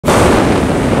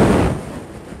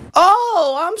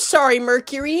I'm sorry,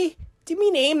 Mercury. Didn't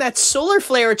mean to aim that solar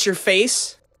flare at your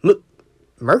face.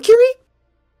 Mercury?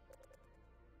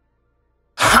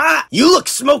 Ha! You look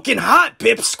smoking hot,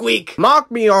 Pipsqueak!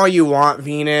 Mock me all you want,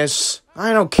 Venus.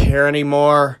 I don't care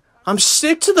anymore. I'm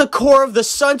sick to the core of the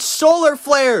sun's solar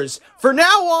flares. From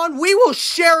now on, we will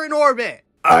share an orbit.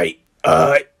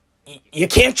 You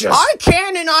can't just... I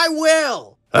can and I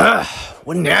will.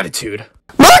 What an attitude.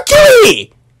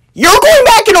 Mercury! You're going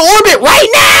back in orbit right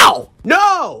now!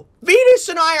 No! Venus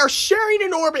and I are sharing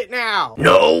an orbit now.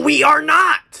 No, we are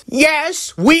not!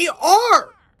 Yes, we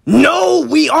are! No,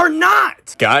 we are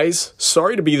not! Guys,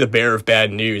 sorry to be the bearer of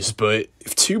bad news, but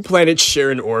if two planets share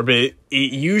an orbit,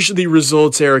 it usually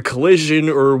results in a collision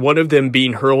or one of them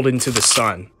being hurled into the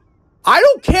sun. I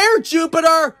don't care,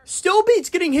 Jupiter! Still beats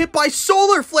getting hit by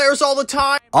solar flares all the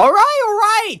time.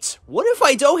 Alright. What if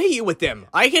I don't hit you with them?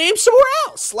 I can aim somewhere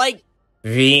else, like...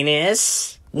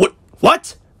 Venus?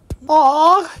 What?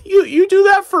 Aw, you do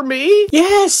that for me?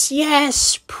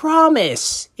 Yes,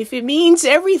 promise. If it means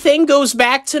everything goes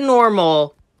back to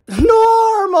normal.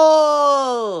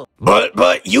 Normal!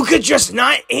 But you could just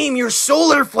not aim your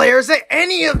solar flares at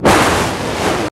any of...